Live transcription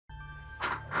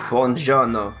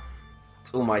Buongiorno.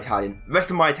 It's all my Italian. The rest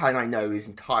of my Italian I know is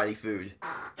entirely food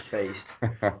based.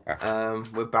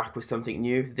 We're back with something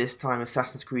new. This time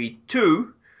Assassin's Creed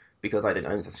 2, because I don't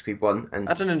own Assassin's Creed 1, and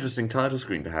That's an interesting title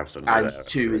screen to have somewhere there.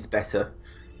 2 is better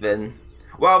than...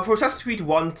 Well, for Assassin's Creed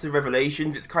 1 to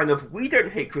Revelations, it's kind of, we don't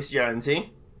hate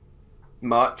Christianity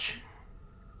much.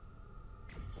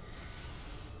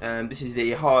 This is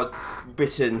the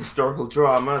hard-bitten historical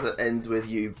drama that ends with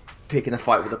you picking a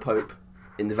fight with the Pope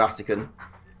in the Vatican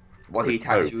while he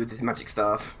attacks you with his magic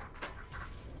staff.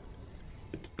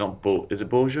 It's not is it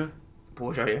Borgia?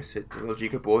 Borgia, yes, it's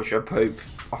Rodrigo Borgia, Pope.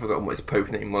 I've forgotten what his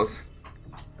Pope name was.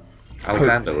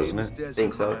 Alexander, wasn't it? I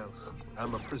think so.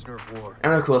 I'm a prisoner of war.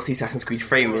 And of course, the Assassin's Creed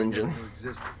frame engine.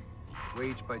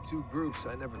 Waged by two groups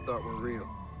I never thought were real: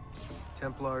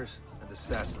 Templars and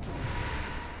Assassins.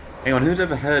 Hang on, who's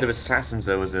ever heard of Assassins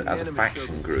though as a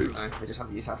faction group? No, they just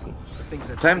have the Assassin.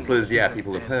 Templars, yeah,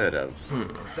 people have heard of.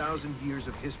 1,000 years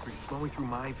of history flowing through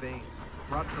my veins,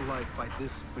 brought to life by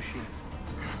this machine.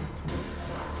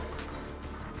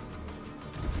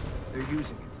 They're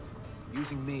using it.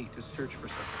 Using me to search for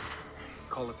something.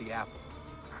 Call it the Apple.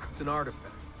 It's an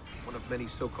artifact. One of many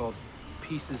so-called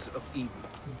pieces of Eden.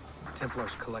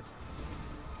 Templars collect them.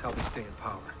 It's how they stay in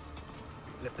power.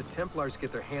 And if the Templars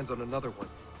get their hands on another one,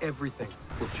 everything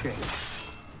will change.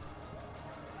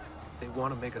 They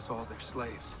want to make us all their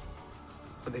slaves.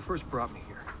 When they first brought me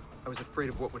here, I was afraid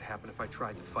of what would happen if I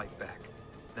tried to fight back.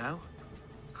 Now?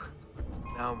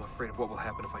 Now I'm afraid of what will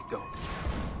happen if I don't.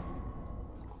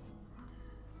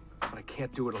 But I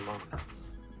can't do it alone.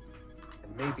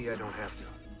 And maybe I don't have to.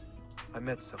 I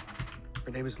met someone.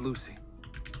 Her name is Lucy.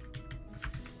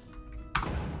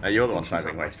 You're the one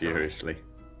typing way furiously.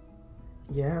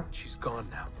 Yeah. She's gone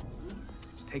now.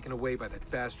 She's taken away by that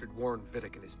bastard Warren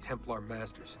Vidic and his Templar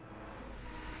masters.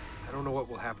 I don't know what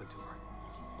will happen to her,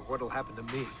 or what'll happen to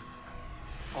me.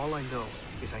 All I know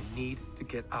is I need to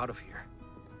get out of here.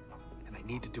 And I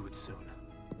need to do it soon.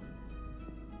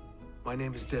 My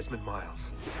name is Desmond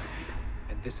Miles.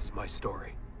 And this is my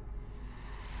story.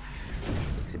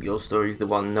 Except your story is the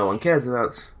one no one cares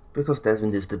about, because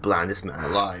Desmond is the blandest man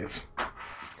alive.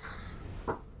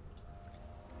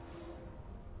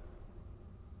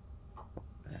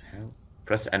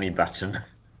 Press any button.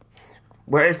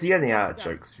 Where's the any art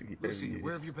jokes? Lucy,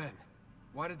 where have you been?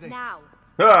 Why did they... Now.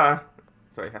 Ah!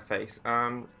 Sorry, her face.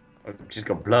 She's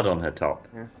got blood on her top.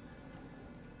 Yeah.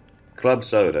 Club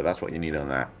soda, that's what you need on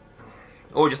that.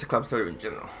 Or just a club soda in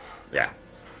general. Yeah.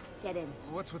 Get in.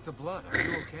 What's with the blood? Are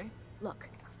you okay? Look,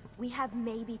 we have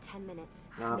maybe 10 minutes.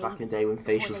 Back in the day when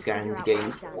facial scanning figure out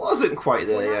games what I've done. wasn't quite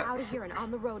there We're yet. not out of here and on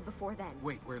the road before then.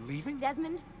 Wait, we're leaving?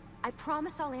 Desmond, I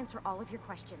promise I'll answer all of your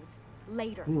questions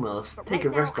later. You must But take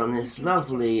right a rest now, on I need this you to just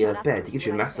lovely shut up bed. and It gives do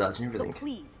you a what I say. massage and everything. So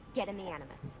please, get in the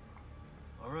Animus.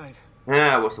 All right.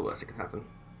 What's the worst that can happen?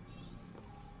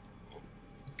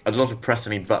 I'd love to press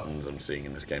any buttons I'm seeing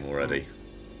in this game already.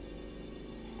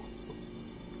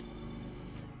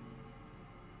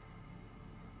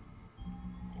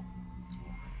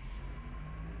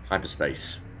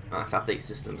 Hyperspace. It's update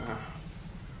system.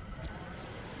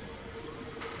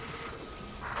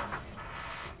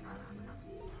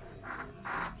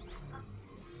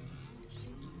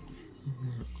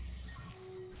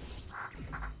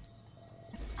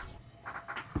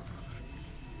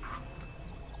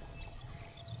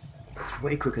 It's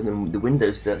way quicker than the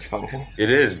Windows search function. It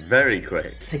is very quick.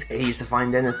 It takes ages to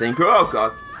find anything. Oh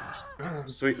god!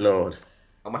 Sweet lord.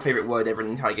 Oh, my favourite word ever in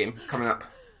the entire game is coming up.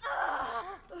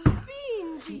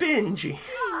 Spingi!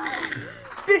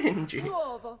 Spingi!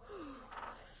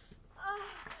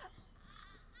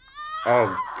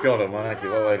 Oh god almighty,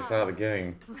 what way to start the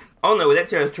game? Oh no, with that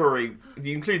territory, if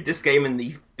you include this game in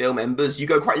the film Embers, you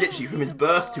go quite literally from his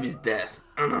birth to his death.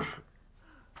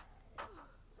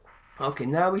 Okay,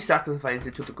 now we sacrifice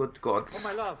it to the good gods. Oh,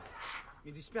 my love.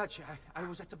 Mi dispiace. I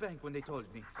was at the bank when they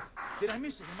told me. Did I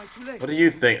miss it? Am I too late? What do you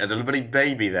think? There's a little bitty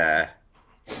baby there.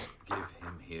 Give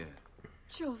him here.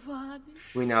 Giovanni.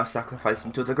 We now sacrifice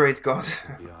him to the great god.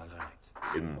 Be all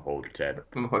right. Imhotep.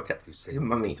 Imhotep. He's a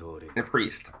mummy. And a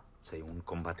priest. Sei un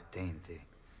combattente. You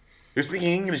were speaking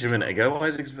English a minute ago. Why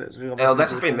is it... Oh,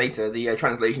 that's just been later. The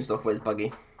translation software is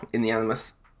buggy in the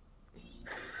Animus.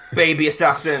 Baby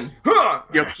assassin! Huh!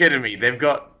 You're kidding me. They've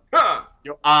got Huh!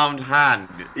 your armed hand.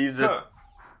 He's a... Huh!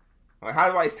 Right, how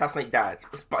do I assassinate Dad?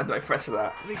 What button do I press for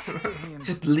that? Listen to him.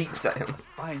 Just leaps at him.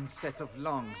 Fine set of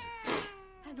lungs.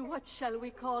 And what shall we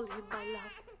call him, my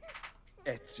love?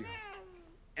 Ezio.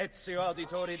 Ezio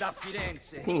Auditori da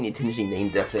Firenze. Isn't he intentionally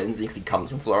named after Firenze because he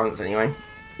comes from Florence anyway?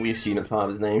 We assume it's part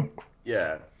of his name.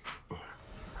 Yeah.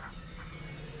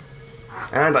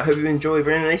 And I hope you enjoy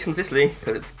Renovation Sicily,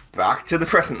 because it's back to the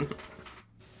present.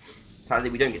 Sadly,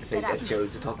 we don't get to play Ezio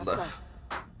as a toddler.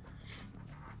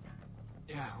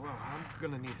 Yeah, well, I'm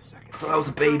gonna need a second. So I was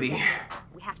a baby.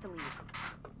 We have to leave.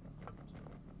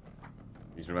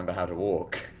 Please remember how to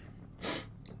walk.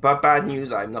 But bad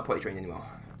news, I'm not potty trained anymore.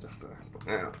 Just,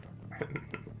 yeah.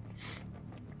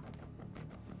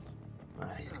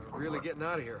 Nice. Really getting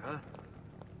out of here, huh?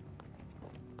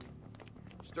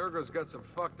 Sturgo's got some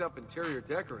fucked up interior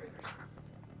decorators.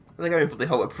 They're going for the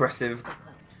whole oppressive. So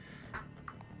close.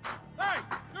 Hey!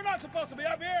 You're not supposed to be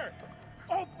up here!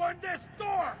 Open this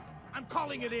door! I'm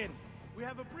calling it in. We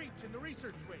have a breach in the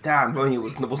research wing. Damn, only it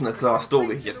wasn't a glass door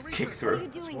we could just kick What are you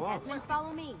through. doing, Desmond?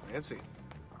 Follow me. Fancy.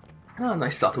 Oh,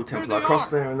 nice subtle Templar cross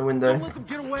there in the window. Don't let them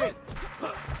get away!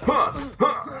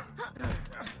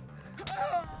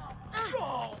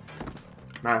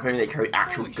 Man, if only they carry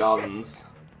actual Holy guns.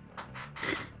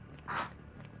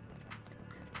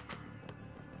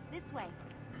 This way.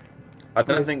 I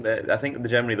don't think that. I think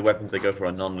generally the weapons they go for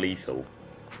are non-lethal.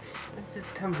 This is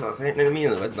Templars, I didn't mean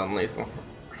the word non-lethal.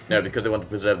 No, because they want to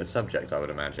preserve the subjects, I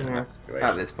would imagine, in Yeah, that situation.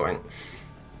 at this point.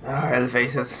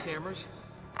 Elevators. Cameras?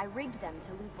 I rigged them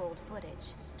to loop old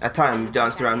footage. At times, you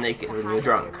danced around naked when you were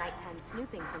drunk. Nighttime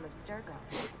snooping from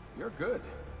Abstergo. You're good.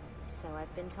 So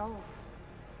I've been told.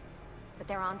 But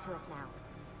they're on to us now.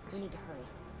 We need to hurry.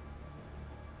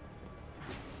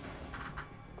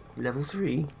 Level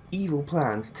 3. Evil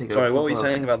plans to take over. Sorry, what the were you world.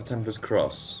 saying about the Templar's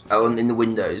Cross? Oh, and in the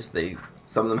windows,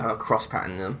 some of them have a cross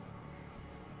pattern in them.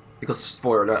 Because,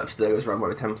 spoiler alert, Abstergo is run by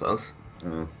the Templars.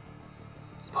 Mm.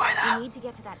 Spoiler! We need to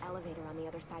get to that elevator on the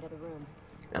other side of the room.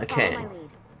 Okay. Follow my lead,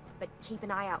 but keep an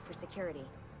eye out for security.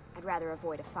 I'd rather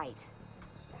avoid a fight.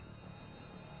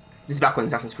 This is back when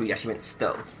Assassin's Creed actually went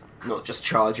stealth, not just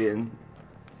charging,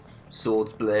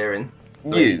 swords blaring.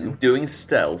 You doing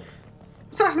stealth?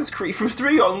 Assassin's Creed from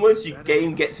 3 onwards, you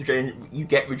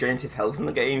get regenerative health in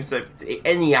the game, so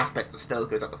any aspect of stealth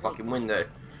goes out the fucking window.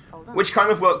 Hold on. Which kind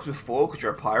of works with 4 because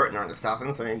you're a pirate and not an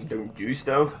assassin, so you don't do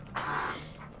stealth.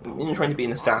 When you're trying to be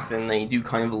an assassin, then you do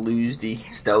kind of lose the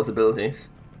stealth abilities.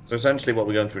 So essentially what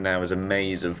we're going through now is a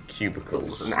maze of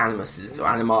cubicles. And animuses, or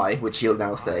animi, which he'll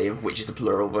now save, which is the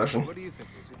plural version. What do you think,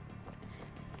 Lucy?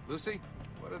 Lucy?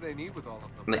 What do they need with all of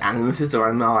them? And the animuses or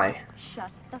animi?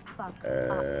 Shut the fuck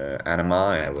up. Animi,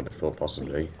 I would have thought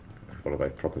possibly. Follow by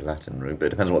proper Latin root, but it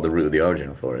depends on what the root of the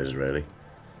origin for it is, really.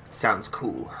 Sounds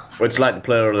cool. Well, it's like the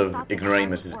plural of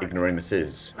ignoramus is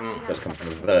ignoramuses. It does come from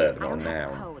a verb, not a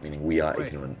noun, meaning we are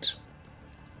ignorant.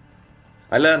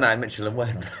 I learned that in Mitchell and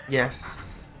Webb. Yes.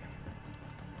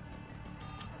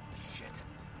 Shit.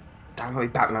 Damn, maybe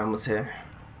Batman was here.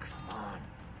 Come on.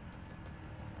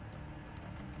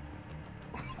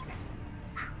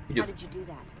 You How do- did you do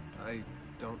that? I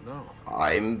don't know.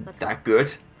 I'm that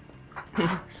good.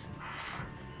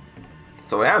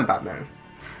 So I am Batman.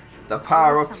 The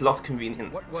power of plot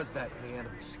convenience. What was that in the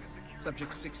animus?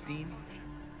 Subject 16?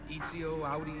 Ezio,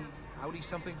 Audi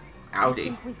something? I Audi.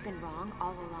 think we've been wrong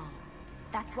all along.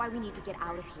 That's why we need to get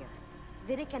out of here.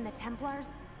 Vidic and the Templars,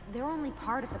 they're only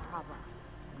part of the problem.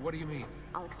 What do you mean?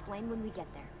 I'll explain when we get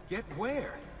there. Get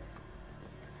where?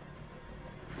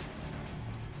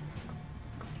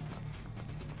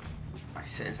 I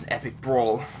said it's an epic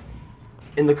brawl.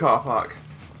 In the car park.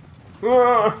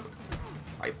 Ah!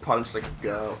 I punched like a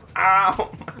girl.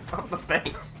 Ow! On the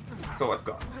face. That's all I've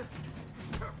got.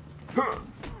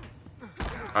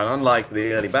 And unlike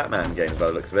the early Batman games, by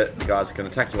the looks of it, the guys can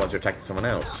attack you once you're attacking someone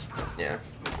else. Yeah.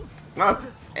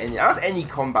 That's any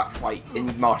combat fight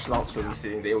in martial arts film you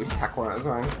see, they always attack one at a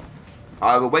time.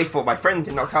 I will wait for my friend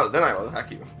to knock out, then I will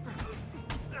attack you.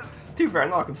 To be fair,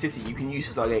 in Arkham City, you can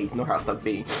use Thug A to knock out Thug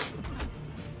B.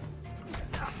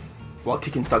 While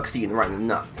kicking Thug C right in the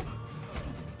nuts.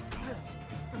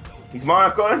 He's mine,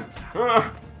 I've got him!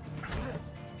 Ah.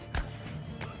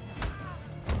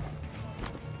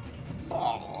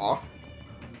 Aww.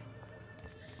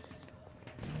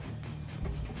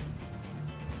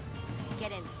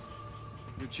 Get in.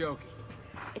 You're joking.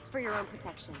 It's for your own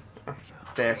protection.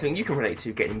 There's something you can relate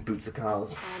to getting boots of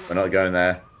cars. We're not going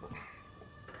there.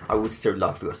 I would still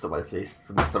love to go somewhere, please,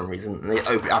 for some reason. And the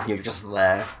open avenue just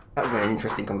there. That would be an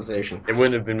interesting conversation. It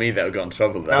wouldn't have been me that would got in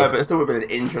trouble, though. No, but it still would have been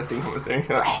an interesting conversation.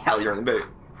 Like, hell, you're in the boot.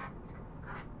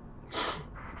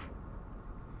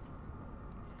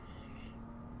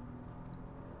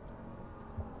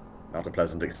 Not a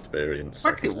pleasant experience.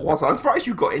 Like it was. I'm surprised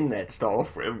you got in there to start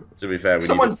off with. To be fair,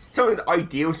 Someone's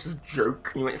idea was just a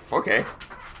joke. And you went, okay.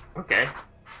 Okay.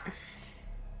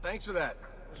 Thanks for that.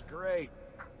 It was great.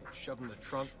 Shoved in the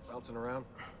trunk, bouncing around.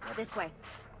 This way.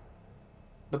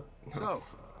 But, So,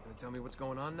 gonna tell me what's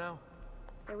going on now?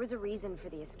 There was a reason for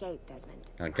the escape, Desmond.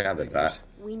 I gathered that.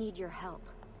 We need your help.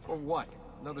 For what?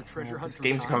 Another treasure hunt This through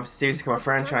game's time? become seriously become a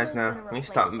franchise now. We need to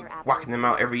start whacking them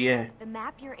out every year. The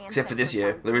map your Except for this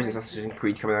year, there is Assassin's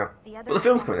Creed coming out. The other But the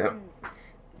film's coming out. assassins,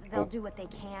 they'll do what they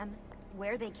can,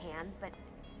 where they can, but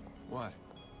What?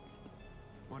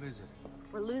 What is it?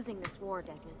 we're losing this war,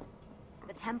 Desmond.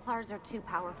 The Templars are too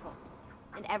powerful.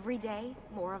 And every day,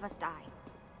 more of us die.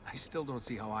 I still don't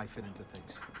see how I fit into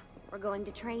things. We're going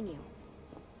to train you.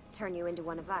 Turn you into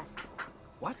one of us.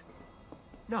 What?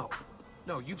 No.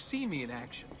 No, you've seen me in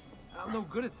action. I'm no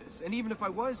good at this, and even if I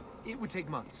was, it would take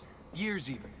months. Years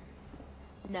even.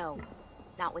 No,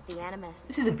 not with the Animus.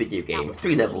 This is a video game.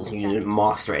 3 levels and you need to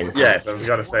master it in Yes, I've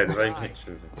got to say, the very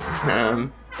picture.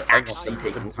 actually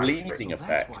taking time. Bleeding So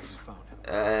that's why you effect. found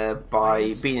it.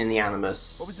 By being in the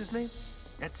Animus, What was his name?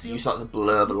 you start to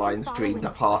blur the lines between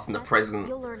the past and the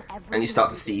present, and you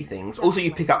start to see things. Also,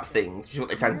 you pick up things, which is what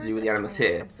they plan to do with the Animus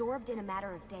here. Absorbed in a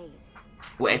matter of days.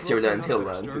 What Ezio learns, he'll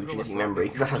learn through genetic memory,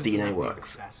 because that's how DNA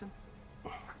works. Assassin?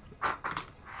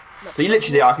 So you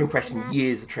literally are compressing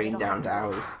years of training down to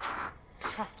hours.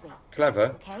 Trust me,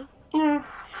 Clever. okay? Yeah.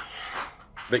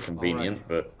 Bit convenient,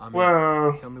 but I'm Well,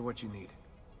 in. Tell me what you need.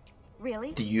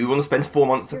 Really? do you want to spend 4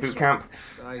 months at boot camp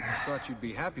I thought you'd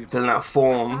be happy about filling out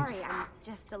forms? Sorry, I'm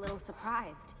just a little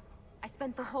surprised. I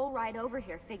spent the whole ride over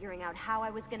here figuring out how I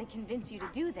was going to convince you to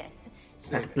do this.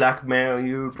 Save it. Blackmail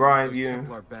you, bribe Those you.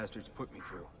 Templar bastards put me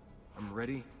through. I'm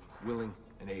ready, willing,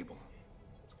 and able.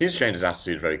 he's changed his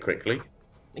attitude very quickly.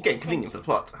 You're getting convenient for the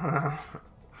plot.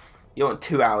 You want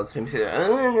 2 hours for him to say,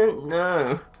 oh,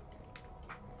 no.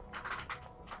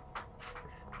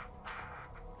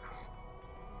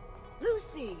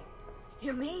 Lucy,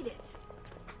 you made it.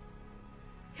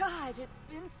 God, it's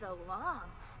been so long.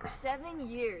 7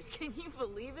 years, can you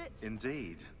believe it?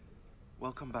 Indeed.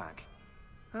 Welcome back.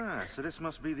 Ah, so this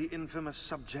must be the infamous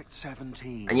Subject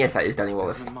 17. And yes, that is Danny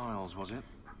Wallace. Desmond Miles, was it?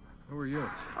 Who are you?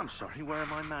 I'm sorry, where are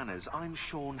my manners? I'm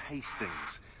Sean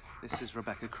Hastings. This is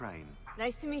Rebecca Crane.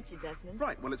 Nice to meet you, Desmond.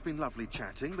 Right, well, it's been lovely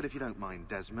chatting, but if you don't mind,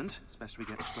 Desmond, it's best we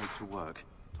get straight to work.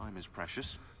 Time is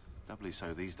precious. Doubly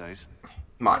so these days.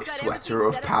 My We've got sweater everything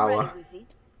of set up and power. ready, Lucy.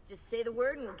 Just say the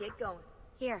word and we'll get going.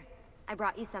 Here, I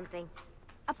brought you something.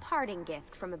 A parting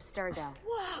gift from Abstergo.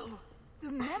 Whoa! The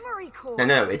memory core.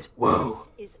 No, it's whoa.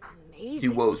 This is amazing.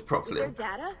 Do woes With properly. their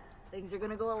data, things are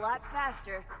gonna go a lot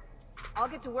faster. I'll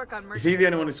get to work on Is he the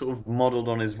only one who's sort of modelled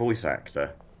on his voice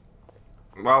actor?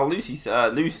 Well, Lucy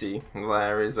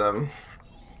there is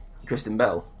Kristen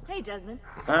Bell. Hey, Desmond.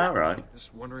 Alright.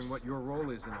 Just wondering what your role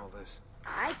is in all this.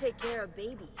 I take care of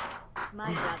Baby. It's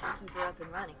my job to keep her up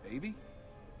and running. Baby?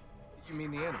 You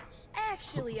mean the Animus?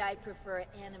 Actually, I prefer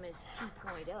Animus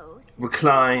 2.0. since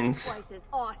Reclines. it's twice as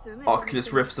awesome as Oculus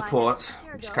anything Rift you find support,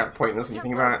 in which is Abstergo. kind of pointless when you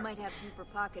think Templars about it. might have deeper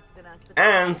pockets than us, but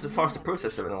And they the have faster no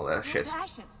processor and all that No shit.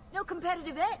 passion, no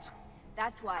competitive edge.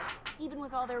 That's why, even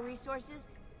with all their resources,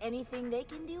 anything they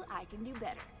can do, I can do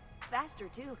better. Faster,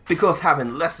 too. Because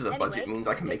having less of a budget Anyway, means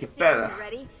I can take make a it seat when better. you're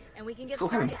ready, and we can get It's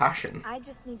called having started. passion. I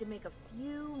just need to make a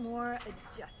few more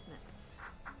adjustments.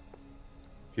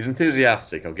 She's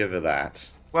enthusiastic, I'll give her that.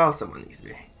 Well, someone needs to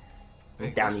be.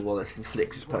 Hey, Danny listen, Wallace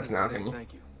inflicts his just wanted to personality say on you.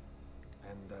 thank you.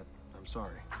 And I'm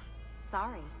sorry.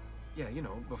 Sorry. Yeah, you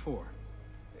know, before.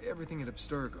 Everything at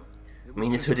Abstergo. It was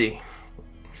Meanest just- hoodie.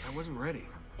 I wasn't ready.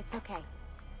 It's okay.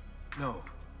 No.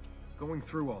 Going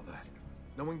through all that.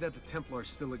 Knowing that the Templars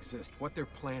still exist, what they're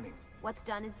planning. What's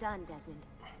done is done, Desmond.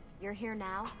 You're here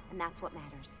now, and that's what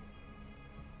matters.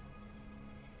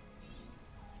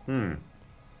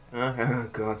 Oh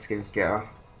god, it's gonna get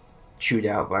chewed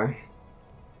out by.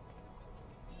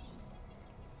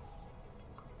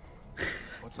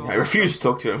 What's all I that refuse to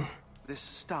talk to him. This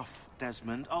stuff,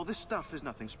 Desmond. Oh, this stuff is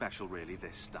nothing special, really,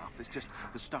 this stuff. It's just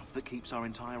the stuff that keeps our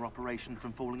entire operation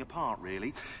from falling apart, really.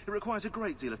 It requires a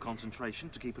great deal of concentration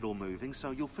to keep it all moving,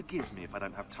 so you'll forgive me if I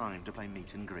don't have time to play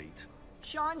meet and greet.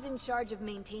 Sean's in charge of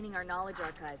maintaining our knowledge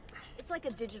archives. It's like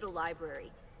a digital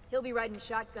library. He'll be riding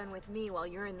shotgun with me while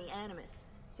you're in the Animus.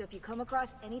 So if you come across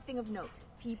anything of note,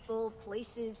 people,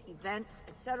 places, events,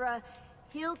 etc.,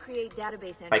 he'll create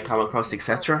database entries. I come so you across can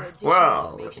consult etc. for additional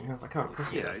Well, information. I can't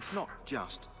across Yeah, it. it's not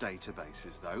just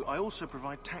databases, though. I also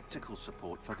provide tactical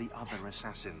support for the other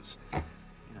assassins. You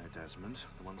know, Desmond,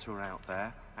 the ones who are out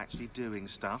there, actually doing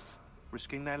stuff,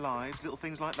 risking their lives, little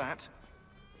things like that.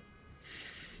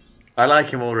 I like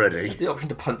him already. There's the option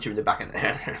to punch him in the back of the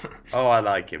head. Oh, I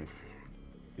like him.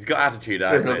 He's got attitude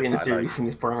out There's of not it. being the I series like from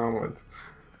this brown ones.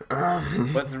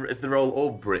 But it's the role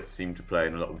all Brits seem to play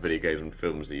in a lot of video games and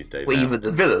films these days. Well, now. either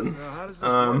the villain. How does this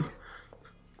Um, work?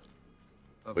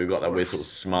 Of We've got that weird sort of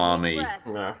course. smarmy. Breath.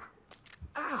 No.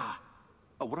 Ah!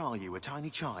 Oh, what are you, a tiny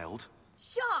child?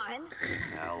 Sean!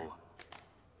 Hell.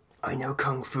 I know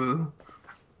Kung Fu.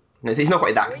 No, it's not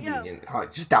quite that Here we go. convenient.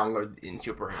 Like, just download it into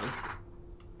your brain.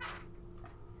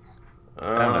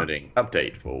 Downloading.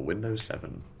 Update for Windows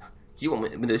 7. Do you want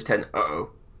Windows 10?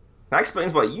 Uh-oh. That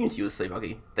explains why Unity was so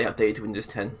buggy. They updated to Windows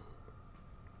 10.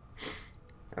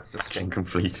 That's just Action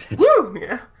completed. Woo!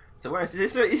 Yeah. So where is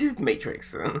this? This is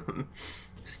Matrix.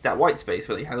 It's that white space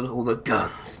where they had all the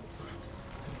guns.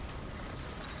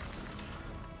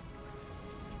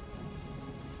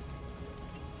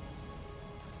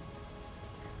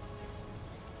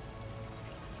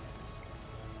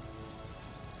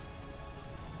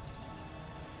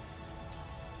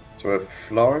 So we're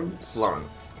Florence? Florence.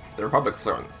 The Republic of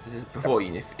Florence. This is before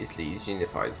Italy's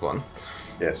unified one.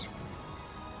 Yes.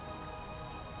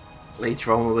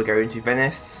 Later on we'll go into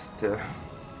Venice so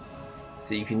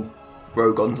you can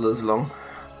row gondolas along.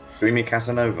 Do we mean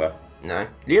Casanova? No.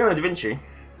 Leonardo da Vinci,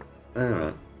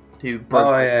 Oh. who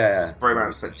broke yeah.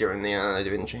 romance with during Leonardo da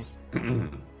Vinci.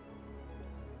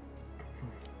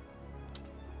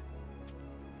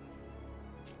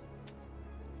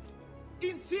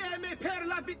 Insieme per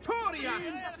la vittoria!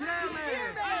 Insieme!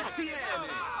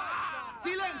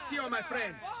 Silenzio, my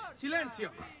friends!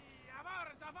 Silenzio!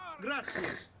 Grazie.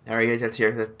 There he is, that's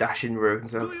here, the dashing road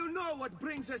and Do stuff. you know what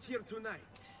brings us here tonight?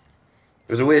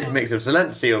 It was a weird mix of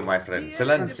Silencio, my friend.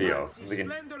 Silencio. I'm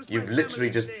thinking, you've literally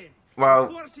just...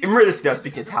 Well, in realistic, they're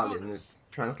speaking Italian, it's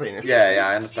translating it. Yeah,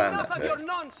 I understand Enough that of bit. your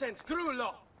nonsense,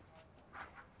 Grullo!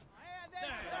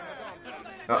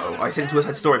 Uh-oh, I sent to us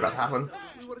a story about that one.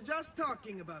 We were just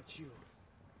talking about you.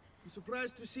 I'm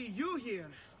surprised to see you here.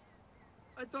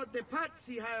 I thought the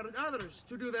Patsy hired others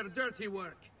to do their dirty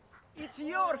work. It's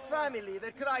your family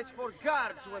that cries for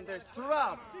guards when there's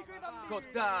trouble,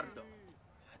 Gottardo.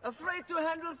 Afraid to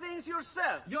handle things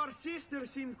yourself? Your sister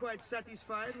seemed quite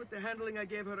satisfied with the handling I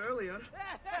gave her earlier.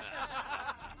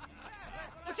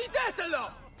 Uccidetelo!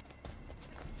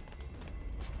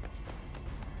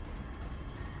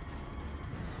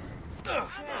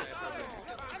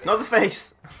 Not the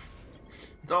face!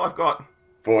 That's all I've got.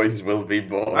 Boys will be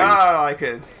boys. Ah, I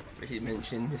could. But he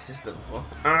mentioned his sister before.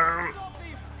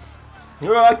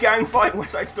 Gang fight,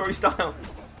 West Side Story style.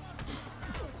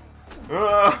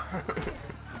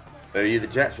 Are you the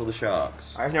Jets or the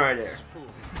Sharks? I have no idea.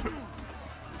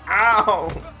 Ow!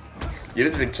 You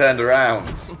literally turned around.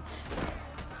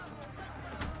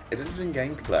 It's interesting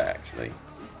gameplay, actually.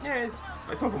 Yeah,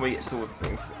 it's not for me to get sword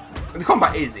things. The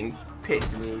combat is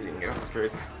piss amazing, that's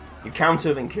good. You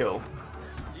counter then kill.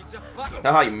 It's a fuck.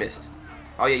 Oh, how you missed.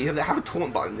 Oh yeah, you have a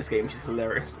taunt button in this game, which is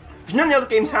hilarious. Which none of the other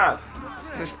games have.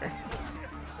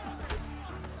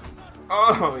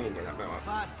 Oh, we didn't get that one.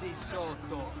 Fatti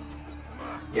sotto.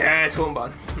 Yeah, taunt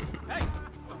button. Hey!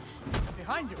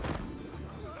 Behind you!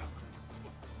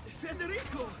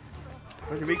 Federico!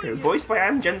 Federico, voiced by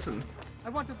Ann Jensen. I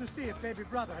wanted to see if baby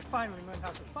brother had finally learned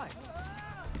how to fight.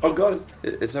 Oh god,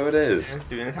 so it is.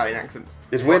 Doing an Italian accent.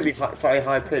 It's weirdly slightly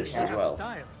high pitched They as have well.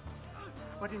 style,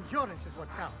 but endurance is what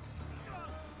counts.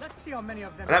 Let's see how many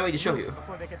of them Allow me to show you.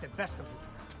 before they get the best of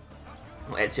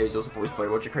you. Ezio is also voiced by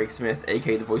Roger Craig Smith,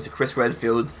 aka the voice of Chris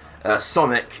Redfield,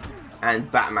 Sonic,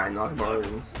 and Batman Arkham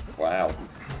Origins. Wow.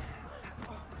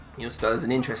 He also does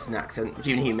an interesting accent, which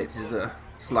even he admits is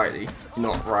slightly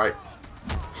not right.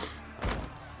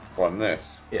 On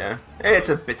this. Yeah, it's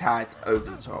a bit hard, over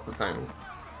the top, I think.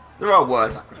 There are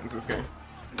worse accents in this game.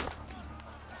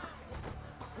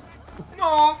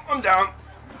 No, I'm down.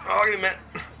 Oh, give me a minute.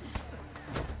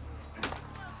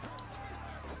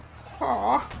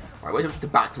 Aww. Right, wait till the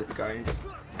backflip guy and just...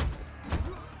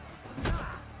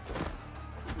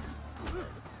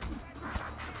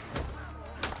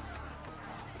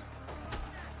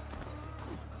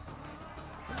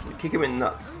 Kick him in the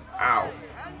nuts. Ow.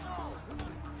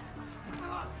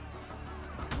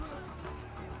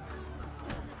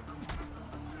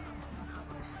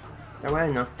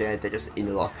 They're not dead, they're just in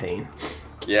a lot of pain.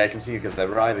 Yeah, I can see because they're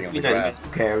writhing on the You know, ground.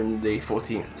 medical care in the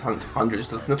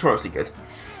 1400s was notoriously good.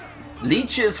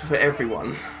 Leeches for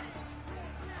everyone.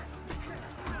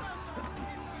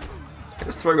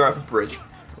 Just throw a guy off a bridge.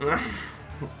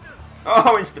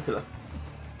 Oh, into the pillar.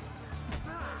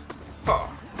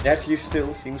 Oh. Yet you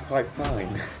still seems quite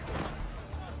fine.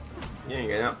 Yeah, you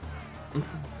get up.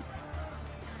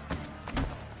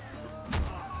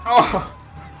 Oh!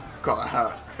 God, that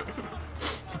hurt.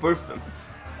 For both of them.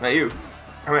 Now you.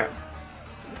 Come here.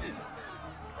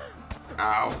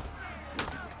 Ow.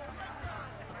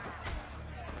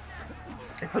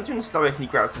 I punch him in the stomach and he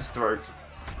grabs his throat.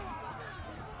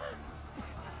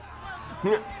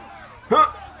 He'll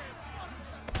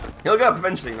go up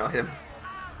eventually, not him.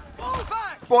 Fall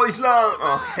back! Body slam!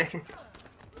 Oh, okay.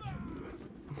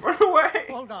 Run away!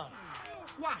 Hold on.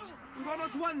 What? We've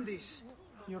almost won this.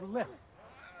 Your lip.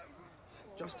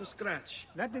 Just a scratch.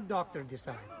 Let the doctor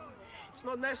decide. It's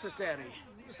not necessary.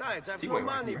 Besides, I've See, no wait,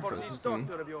 money for references, this isn't it?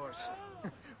 doctor of yours.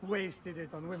 Wasted it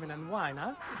on women and wine,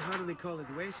 huh? I'd hardly call it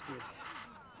wasted.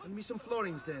 Lend me some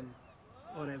florins then.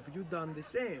 Or have you done the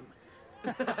same?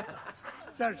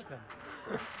 Search them.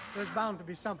 There's bound to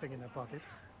be something in their pockets.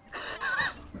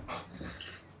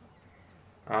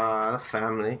 Ah, the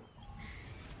family.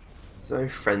 So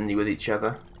friendly with each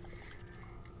other.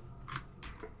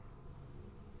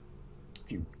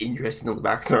 If you're interested in the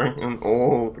backstory and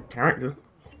all the characters,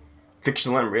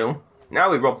 fictional and real.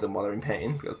 Now we rob them while they're in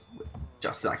pain because we're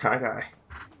just that kind of guy.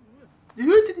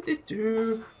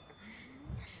 Do-do-do-do-do.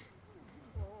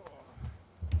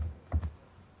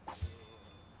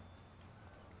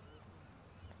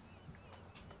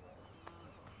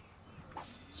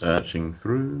 Searching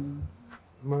through.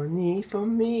 Money for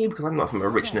me because I'm not from a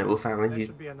rich noble That family.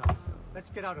 should be enough. Let's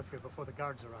get out of here before the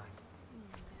guards arrive.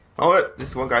 Oh, look,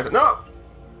 this one guy's no.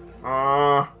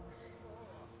 Ah.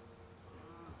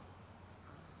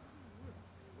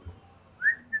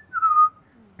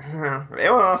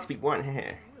 Everyone else speak one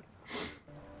here.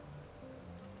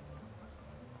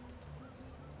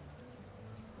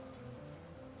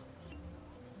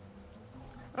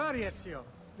 Hurry, Ezio.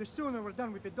 The sooner we're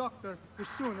done with the doctor, the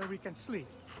sooner we can sleep.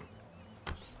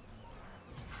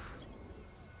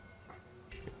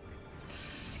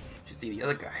 Should see the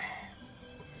other guy.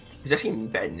 He's actually in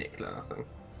bed, Nicola, I think.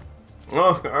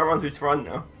 Oh, I run through to run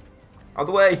now. Out of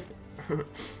the way!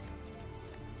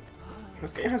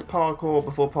 This game has parkour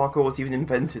before parkour was even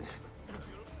invented.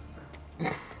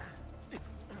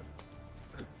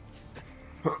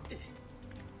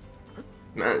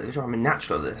 Man, I'm a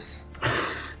natural at this.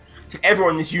 So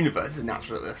everyone in this universe is a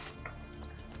natural at this.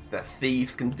 The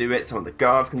thieves can do it, some of the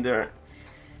guards can do it.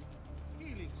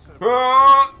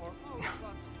 Ah!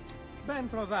 Ben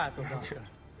trovato, doctor.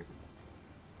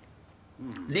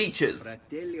 Leeches.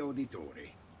 Fratelli Auditori,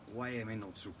 why am I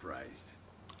not surprised?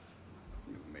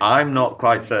 I'm not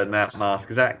quite certain that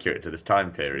mask is accurate to this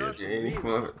time period.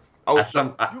 Oh, As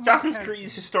Assassin's Creed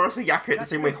is historically accurate the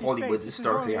same way Hollywood's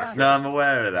historically accurate. No, I'm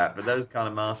aware of that, but those kind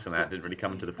of masks on that didn't really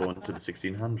come to the fore until the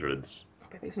 1600s.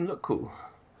 It makes them look cool.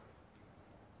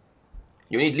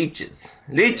 You need leeches.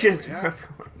 Leeches! Yeah?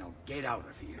 Now get out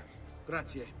of here.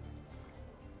 Grazie.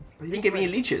 But you didn't give me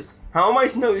any leeches. How am I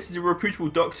to know this is a reputable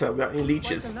doctor without any Quite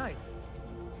leeches? a night.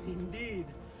 Indeed.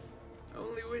 I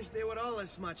only wish they were all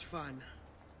as much fun.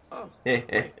 Oh, Eh,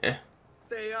 eh, eh.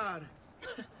 they are.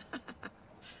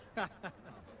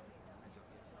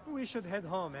 We should head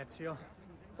home, Ezio.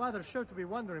 Father's sure to be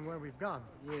wondering where we've gone.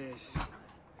 Yes.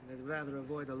 And I'd rather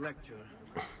avoid a lecture.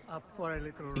 Up for a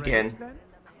little Again. race, then?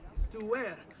 To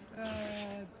where?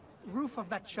 Roof of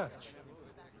that church.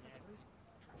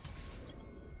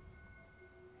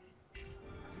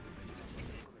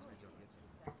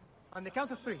 On the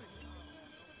count of three.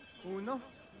 Uno,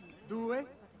 due,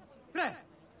 tre.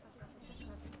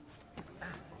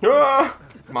 Ah!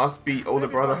 Must be older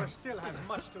Baby brother. still has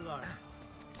much to learn.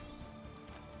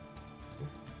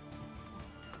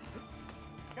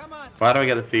 Come on. Why do I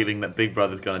get the feeling that Big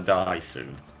Brother's gonna die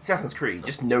soon? Assassin's Creed,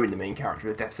 just knowing the main character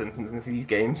of a death sentence in these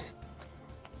games.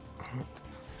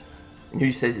 And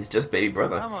who says it's just baby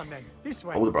brother? Come on, then. This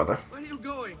way. Older brother. Where are you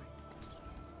going?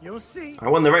 You'll see. I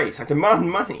won the race. I demand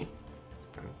money.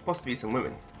 And possibly some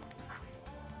women.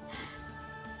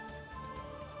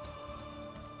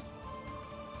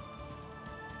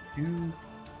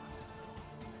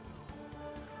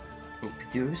 If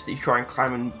you do this, you try and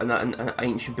climb an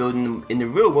ancient building in the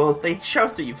real world, they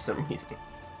shout at you for some reason.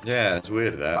 Yeah, it's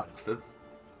weird that. Bastards.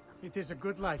 It is a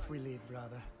good life we lead,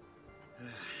 brother.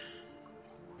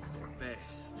 The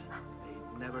best. May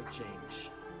it never change.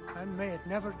 And may it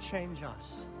never change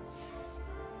us.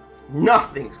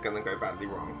 Nothing's gonna go badly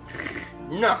wrong.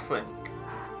 Nothing.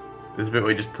 There's a bit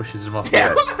where he just pushes him off the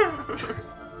Yeah. edge.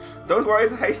 Don't worry,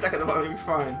 it's a haystack at the bottom, you'll be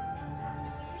fine.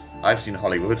 I've seen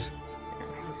Hollywood.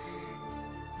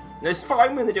 No, it's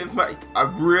fine when they do it from like a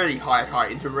really high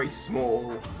height into a very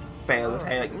small bale of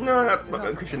hay. Like, no, that's not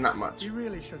going to cushion that much. We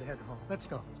really should head home. Let's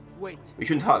go. Wait. We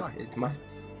shouldn't hug. It's my...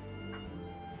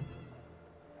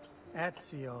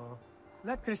 Ezio,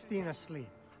 let Christina sleep.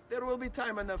 There will be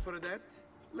time enough for that.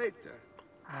 Later.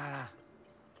 Ah,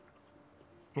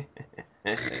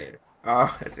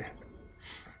 Oh, that's it.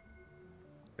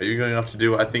 Are you going off to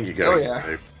do what I think you're going yeah.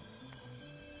 to do?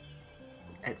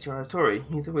 Ezio Auditore,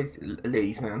 he's always a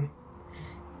ladies' man.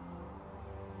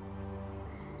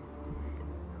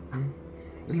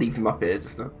 Leave him up here,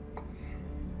 just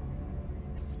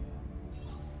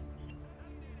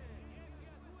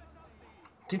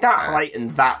See, that height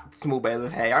and that small bale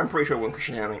of hay, I'm pretty sure one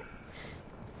cushion handling.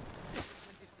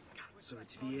 So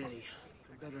it's Vieri.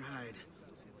 I better hide.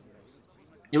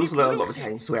 You also learn a lot of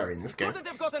Italian swearing in this game. Couldn't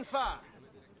have gotten far.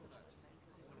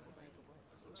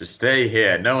 Just stay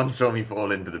here. No one saw me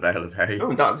fall into the bale of hay. No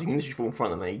one does. You can literally fall in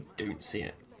front of them and you don't see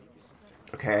it.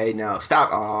 Okay, now stab.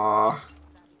 Ah.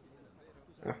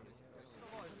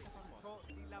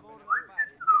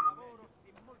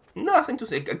 Nothing to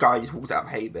say. A guy just walks out of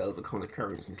hay bales a common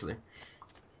occurrence in Italy.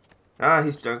 Ah,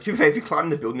 he's drunk. To be fair, if you climb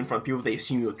the building in front of people, they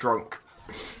assume you're drunk.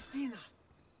 Christina!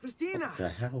 Christina! What the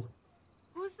hell?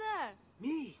 Who's there?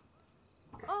 Me!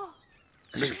 Oh,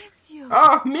 it's you.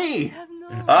 Ah, me! I have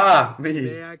no. Ah, me.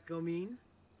 May I come in?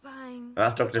 Fine.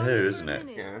 That's Doctor Just Who, for a isn't it?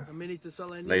 minute. Yeah. A minute is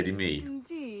all I need. Lady Me.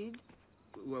 Indeed.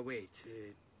 Well, wait.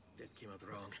 That came out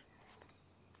wrong.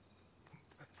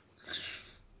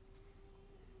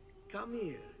 Come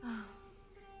here.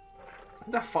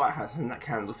 That fire has and that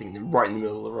candle thing right in the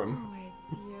middle of the room. Oh,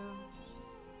 it's you.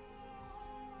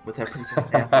 With her princess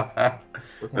AirPods.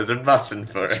 With There's her... a button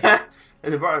for it. Yes!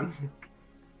 There's a button.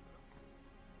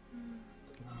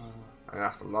 And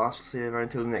that's the last you'll see of her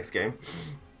until the next game.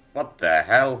 What the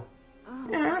hell? Oh,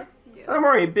 Yeah. it's you. Don't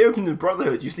worry, built in the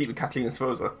Brotherhood, you sleep with Catalina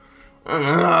Sforza.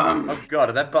 Oh god,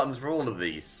 are there buttons for all of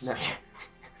these? No.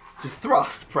 To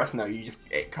thrust, press no,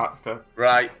 it cuts to.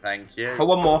 Right, thank you. Oh,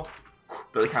 one more.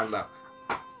 Blow the candle out.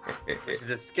 This is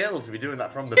a skill to be doing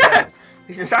that from the Yeah! bed.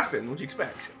 He's an assassin, what do you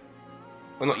expect?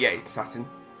 Well, not yet, he's an assassin.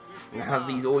 And how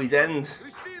do these always end?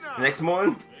 Christina! The next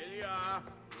morning, Elia,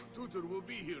 Tutor will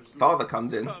be here soon. father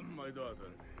comes in. Come, my daughter.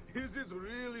 Is it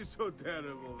really so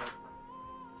terrible that...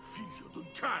 Figlio d'un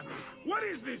cane! What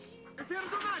is this?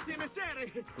 Perdonate,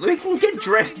 messere! We can get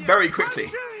dressed very quickly.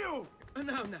 I'll kill you!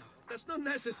 No, that's not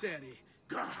necessary.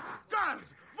 Guard! Guard!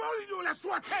 Voglio la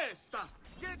sua testa!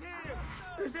 Get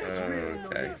here! There's really no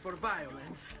Okay. need for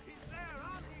violence.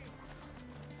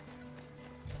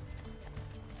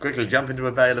 Quickly jump into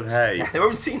a bale of hay. Yeah, they've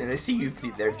already seen it, they see you,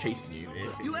 they're chasing you.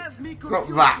 You have me Not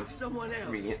confused that. with someone else.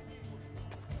 Convenient.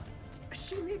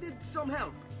 She needed some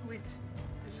help with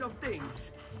some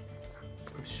things.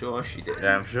 I'm sure she did.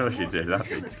 Yeah, I'm sure she did. That's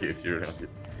the excuse you really.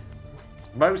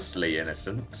 Mostly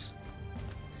innocent.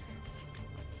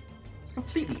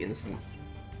 Completely innocent.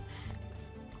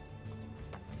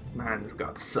 Man, this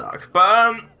god suck.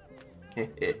 But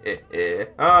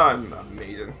I'm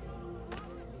amazing.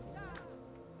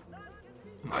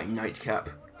 My nightcap.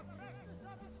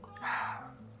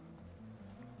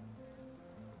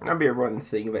 That'd be a running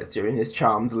thing about Ezio and his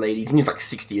charmed ladies. And he's like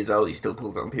 60 years old, he still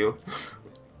pulls on people.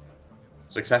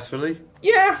 Successfully?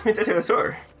 Yeah, it's Ezio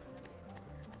Sor.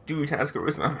 Dude has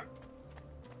charisma.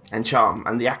 And charm,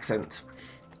 and the accent.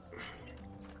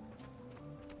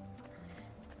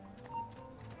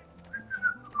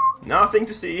 Nothing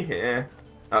to see here.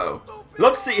 Uh-oh.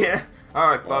 Lot to see here.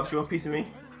 Alright, Bubs, you want a piece of me?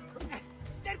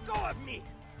 Let go of me!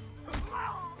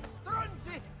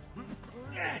 Stronzi!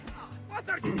 What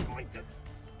are you going to...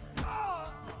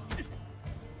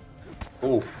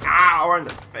 Oof. Ow, in the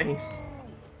face.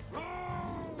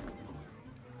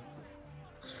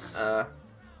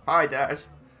 Hi, Dad.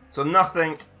 So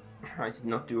nothing... I did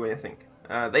not do anything.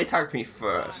 They attacked me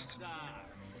first.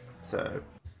 So,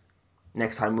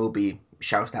 next time we'll be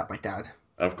shouted at by Dad.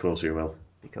 Of course you will.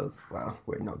 Because, well,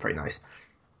 we're not very nice.